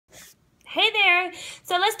Hey there!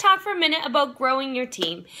 So let's talk for a minute about growing your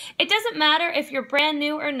team. It doesn't matter if you're brand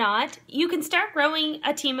new or not, you can start growing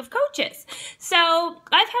a team of coaches. So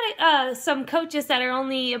I've had some coaches that are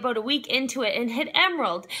only about a week into it and hit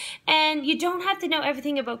Emerald, and you don't have to know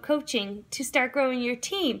everything about coaching to start growing your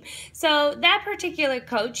team. So that particular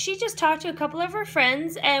coach, she just talked to a couple of her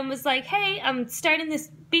friends and was like, hey, I'm starting this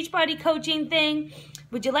Beachbody coaching thing.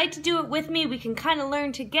 Would you like to do it with me? We can kind of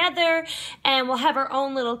learn together and we'll have our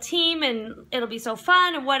own little team and it'll be so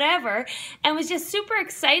fun and whatever. And was just super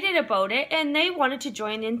excited about it and they wanted to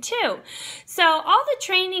join in too. So all the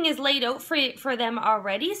training is laid out for them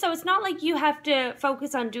already. So it's not like you have to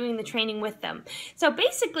focus on doing the training with them. So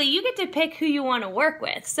basically you get to pick who you want to work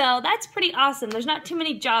with. So that's pretty awesome. There's not too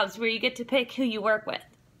many jobs where you get to pick who you work with.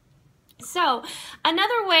 So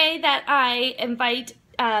another way that I invite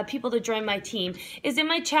people to join my team is in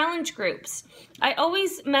my challenge groups. I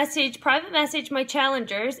always private message my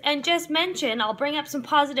challengers and just mention, I'll bring up some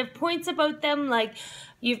positive points about them, like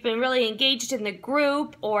you've been really engaged in the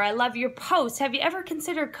group, or I love your posts. Have you ever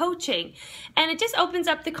considered coaching? And it just opens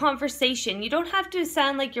up the conversation. You don't have to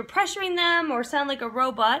sound like you're pressuring them or sound like a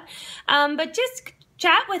robot, but just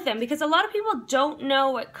chat with them, because a lot of people don't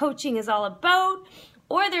know what coaching is all about,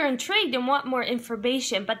 or they're intrigued and want more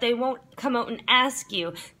information, but they won't come out and ask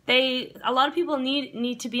you. A lot of people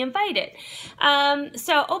need to be invited.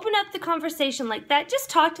 So open up the conversation like that. Just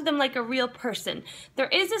talk to them like a real person. There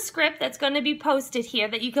is a script that's going to be posted here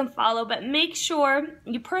that you can follow, but make sure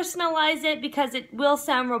you personalize it because it will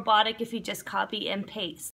sound robotic if you just copy and paste.